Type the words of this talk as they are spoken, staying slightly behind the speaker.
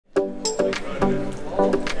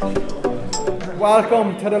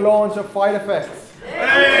welcome to the launch of Phytaphix.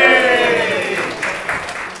 Hey!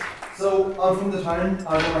 So, I'm from the town,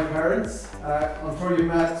 I'm with my parents. I'm sure you've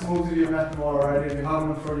met, most of you have met them already. If you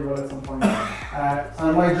haven't, I'm sure you will at some point.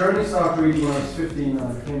 And my journey started really when I was 15 and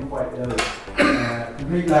I became quite ill.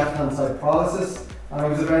 Complete left-hand side paralysis, and I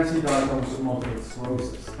was eventually diagnosed with multiple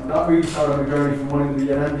sclerosis. And that really started my journey from wanting to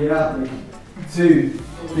be an NBA athlete to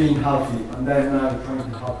being healthy, and then now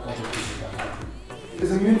trying to help other people get healthy.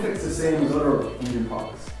 Is immune fix the same as other immune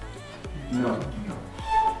products? No.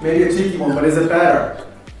 Maybe a cheeky one, but is it better?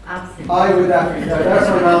 Absolutely. I would definitely. That's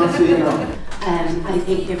what I'm speaking on. I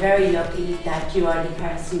think you're very lucky that you are the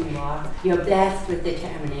person you are. You're blessed with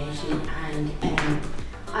determination, and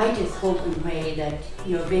I just hope and pray that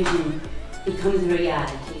your vision becomes a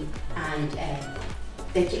reality and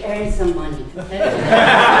that you earn some money.